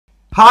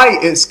Hi,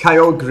 it's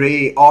Kyle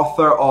Gray,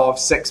 author of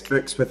 6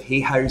 books with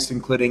Hay House,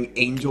 including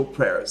Angel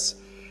Prayers.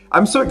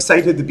 I'm so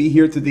excited to be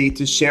here today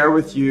to share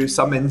with you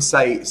some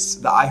insights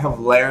that I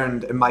have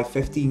learned in my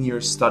 15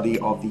 years study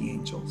of the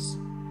angels.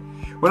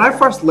 When I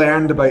first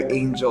learned about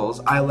angels,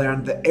 I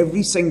learned that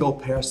every single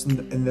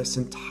person in this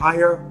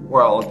entire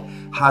world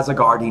has a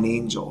guardian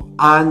angel,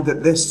 and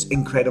that this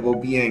incredible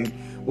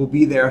being will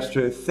be there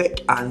through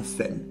thick and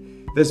thin.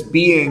 This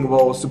being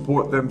will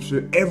support them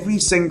through every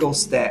single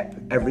step,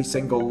 every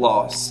single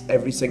loss,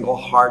 every single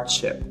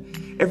hardship,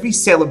 every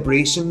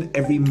celebration,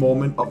 every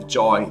moment of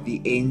joy.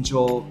 The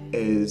angel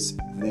is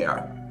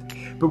there.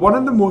 But one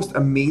of the most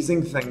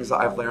amazing things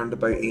that I've learned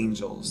about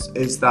angels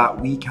is that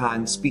we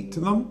can speak to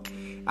them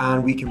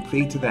and we can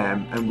pray to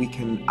them and we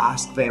can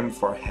ask them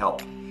for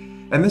help.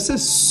 And this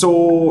is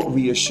so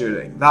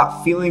reassuring,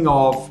 that feeling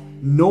of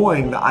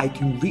knowing that I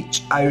can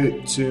reach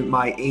out to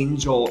my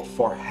angel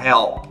for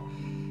help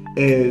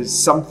is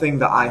something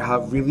that I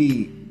have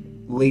really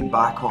laid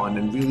back on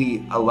and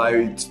really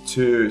allowed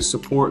to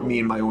support me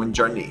in my own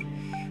journey.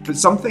 But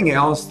something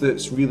else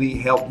that's really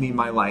helped me in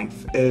my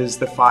life is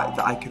the fact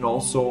that I can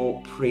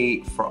also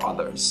pray for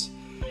others.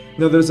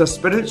 Now, there's a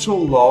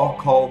spiritual law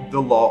called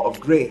the law of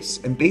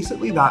grace, and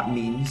basically that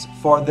means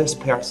for this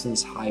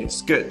person's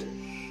highest good.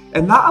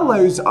 And that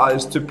allows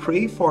us to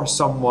pray for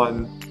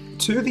someone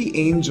to the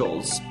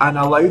angels and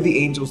allow the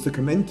angels to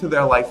come into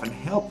their life and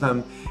help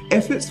them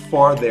if it's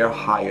for their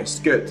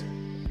highest good.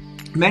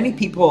 Many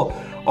people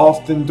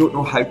often don't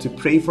know how to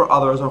pray for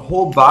others or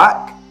hold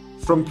back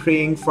from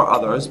praying for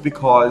others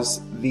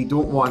because they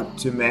don't want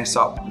to mess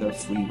up their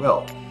free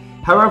will.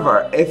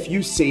 However, if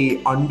you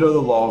say under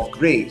the law of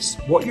grace,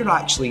 what you're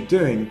actually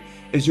doing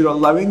is you're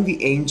allowing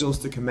the angels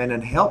to come in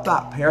and help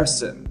that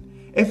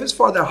person if it's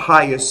for their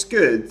highest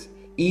good,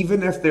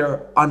 even if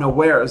they're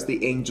unawares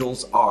the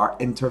angels are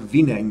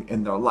intervening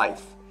in their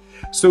life.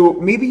 So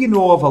maybe you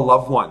know of a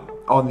loved one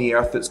on the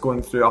earth that's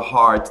going through a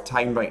hard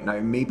time right now.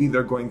 Maybe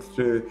they're going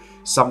through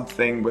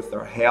something with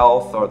their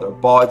health or their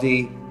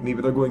body.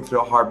 Maybe they're going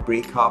through a hard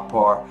breakup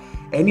or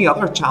any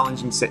other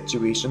challenging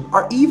situation.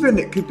 Or even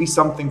it could be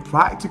something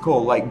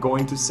practical like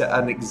going to sit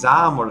an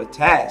exam or a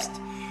test.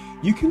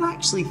 You can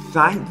actually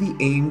thank the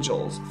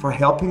angels for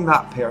helping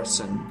that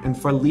person and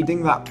for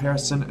leading that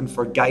person and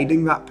for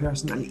guiding that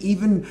person and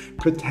even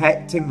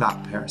protecting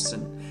that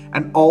person.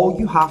 And all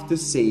you have to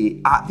say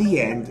at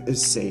the end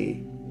is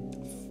say,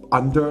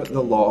 under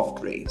the law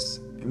of grace.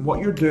 And what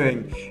you're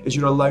doing is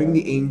you're allowing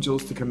the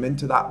angels to come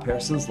into that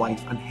person's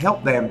life and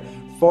help them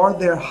for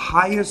their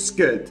highest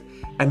good.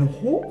 And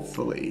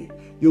hopefully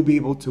you'll be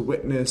able to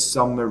witness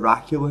some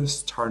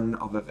miraculous turn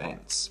of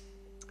events.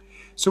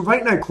 So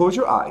right now, close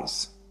your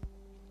eyes.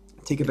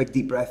 Take a big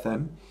deep breath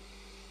in.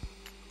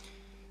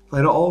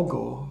 Let it all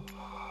go.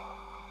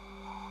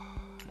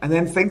 And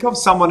then think of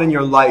someone in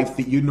your life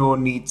that you know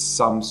needs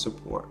some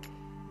support.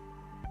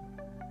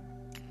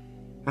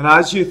 And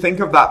as you think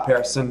of that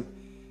person,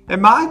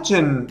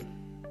 imagine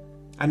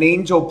an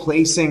angel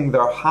placing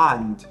their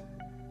hand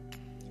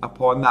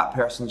upon that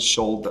person's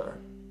shoulder.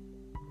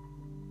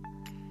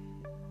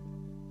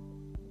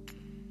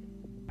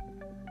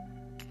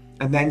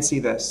 And then say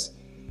this: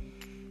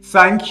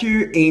 thank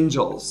you,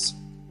 angels,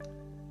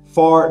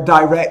 for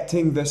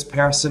directing this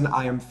person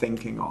I am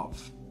thinking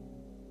of.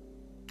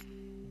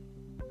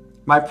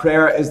 My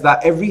prayer is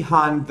that every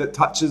hand that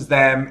touches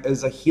them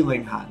is a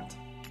healing hand.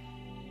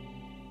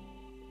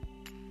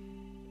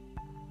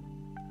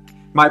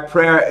 My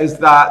prayer is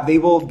that they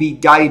will be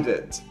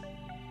guided,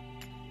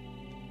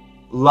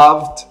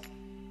 loved,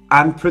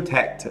 and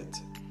protected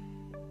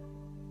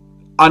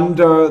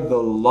under the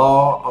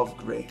law of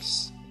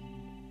grace.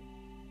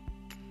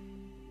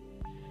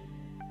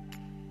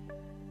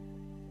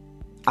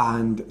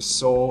 And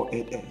so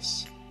it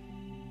is.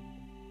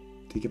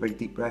 Take a big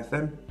deep breath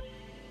in.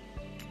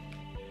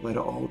 Let it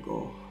all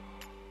go.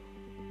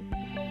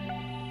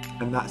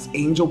 And that's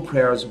Angel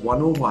Prayers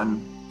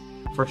 101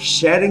 for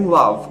sharing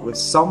love with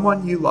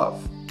someone you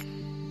love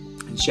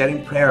and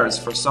sharing prayers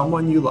for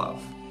someone you love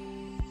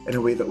in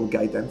a way that will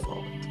guide them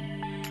forward.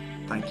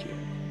 Thank you.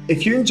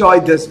 If you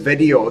enjoyed this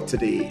video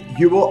today,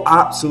 you will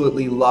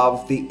absolutely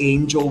love the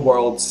Angel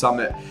World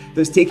Summit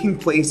that's taking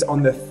place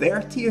on the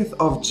 30th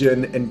of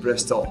June in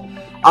Bristol.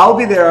 I'll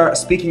be there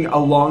speaking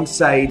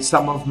alongside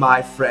some of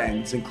my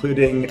friends,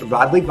 including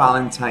Radley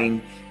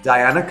Valentine,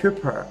 Diana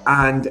Cooper,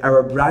 and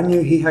our brand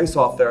new Hay House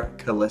author,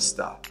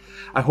 Callista.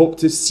 I hope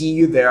to see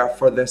you there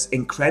for this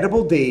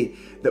incredible day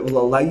that will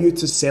allow you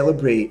to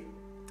celebrate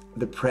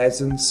the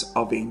presence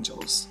of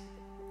angels.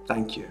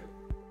 Thank you.